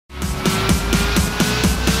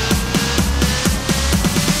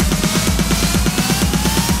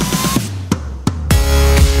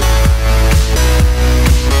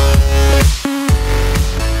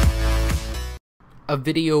a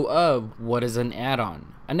video of what is an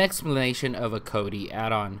add-on, an explanation of a Kodi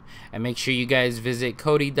add-on, and make sure you guys visit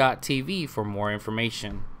Kodi.tv for more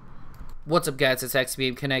information. What's up guys, it's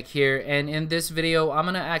xbmc here, and in this video I'm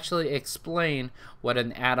going to actually explain what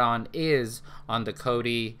an add-on is on the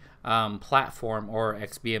Kodi platform, or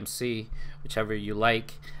xbmc, whichever you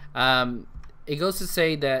like. It goes to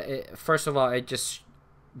say that first of all, it just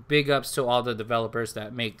big ups to all the developers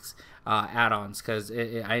that makes add-ons, because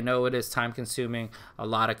I know it is time consuming, a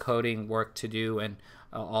lot of coding work to do, and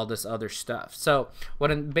all this other stuff. So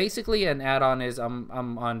what basically an add-on is, I'm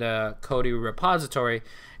on the Kodi repository,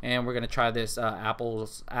 and we're gonna try this Apple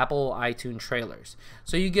iTunes trailers.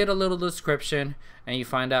 So you get a little description and you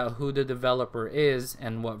find out who the developer is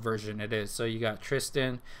and what version it is. So you got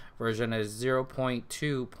Tristan, version is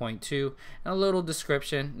 0.2.2, and a little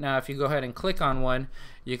description. Now if you go ahead and click on one,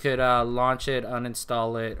 you could launch it,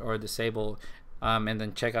 uninstall it, or disable, and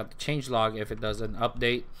then check out the changelog if it does an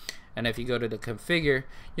update. And if you go to the configure,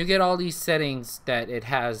 you get all these settings that it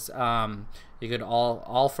has. You could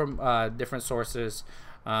all from different sources,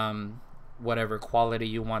 whatever quality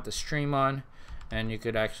you want to stream on, and you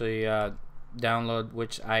could actually download,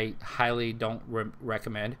 which I highly don't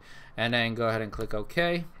recommend. And then go ahead and click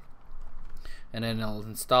OK, and then it'll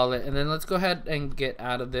install it. And then let's go ahead and get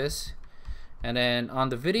out of this. And then on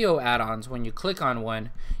the video add-ons, when you click on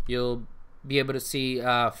one, you'll be able to see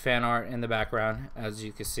fan art in the background, as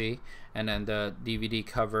you can see, and then the DVD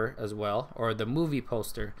cover as well, or the movie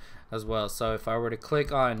poster as well. So if I were to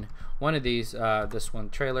click on one of these, this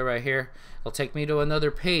one trailer right here, it'll take me to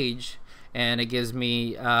another page, and it gives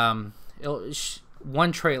me one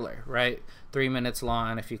trailer, right, 3 minutes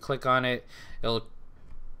long. And if you click on it, it'll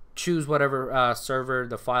choose whatever server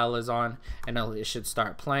the file is on, and it should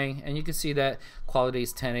start playing. And you can see that quality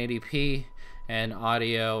is 1080p and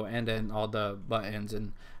audio, and then all the buttons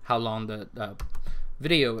and how long the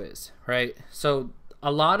video is, right? So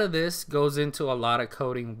a lot of this goes into a lot of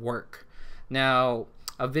coding work. Now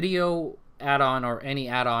a video add-on, or any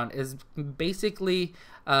add-on, is basically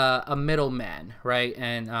a middleman, right?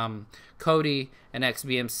 And Kodi and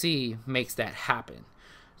xbmc makes that happen.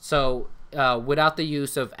 So without the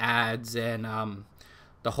use of ads and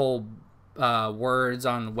the whole words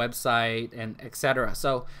on the website and etc.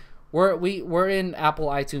 So we're in Apple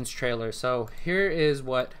iTunes trailer. So here is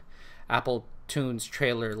what Apple iTunes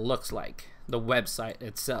trailer looks like, the website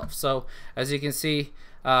itself. So as you can see,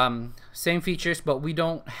 same features, but we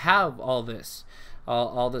don't have all this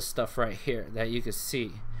stuff right here that you can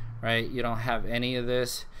see, right? You don't have any of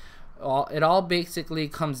this. It all basically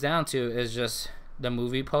comes down to is just the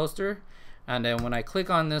movie poster. And then when I click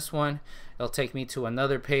on this one, it'll take me to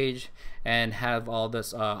another page and have all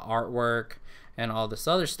this artwork and all this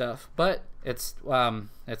other stuff, but it's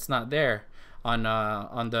not there on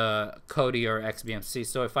the Kodi or xbmc.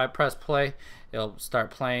 So if I press play, it'll start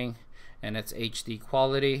playing, and it's HD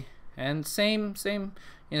quality, and same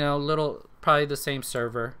you know, little, probably the same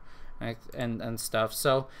server and stuff.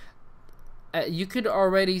 So you could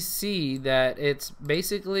already see that it's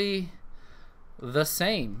basically the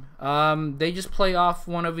same. They just play off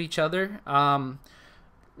one of each other.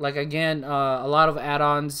 Like again, a lot of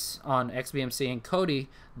add-ons on xbmc and Kodi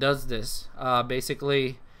does this.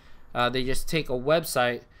 Basically they just take a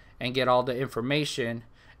website and get all the information,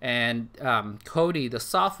 and Kodi, the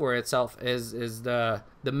software itself, is the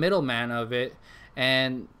middleman of it,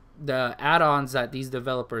 and the add-ons that these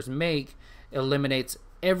developers make eliminates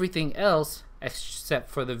everything else except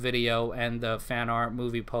for the video and the fan art,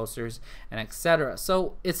 movie posters, and etc.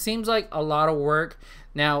 So it seems like a lot of work.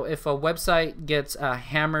 Now if a website gets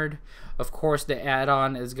hammered, of course the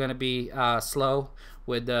add-on is going to be slow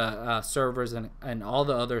with the servers and all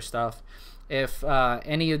the other stuff. If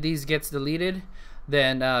any of these gets deleted,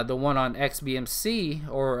 then the one on xbmc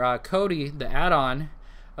or Kodi, the add-on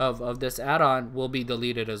of this add-on, will be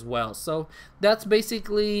deleted as well. So that's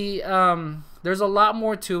basically, there's a lot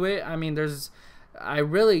more to it. I mean, I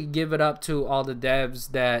really give it up to all the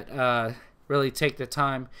devs that really take the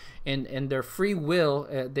time in their free will.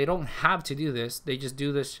 They don't have to do this, they just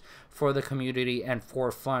do this for the community and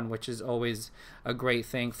for fun, which is always a great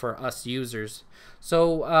thing for us users.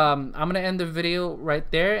 So I'm gonna end the video right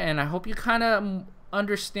there, and I hope you kind of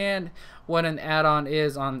understand what an add-on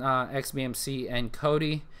is on xbmc and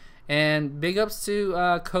Kodi. And big ups to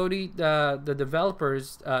Kodi, the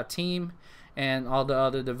developers team, and all the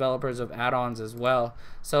other developers of add-ons as well.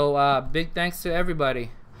 So big thanks to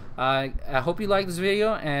everybody. I hope you liked this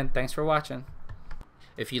video, and thanks for watching.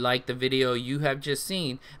 If you like the video you have just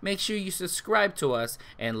seen, make sure you subscribe to us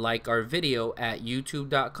and like our video at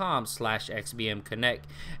youtube.com/xbmconnect.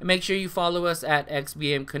 And make sure you follow us at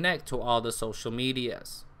xbmconnect to all the social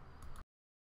medias.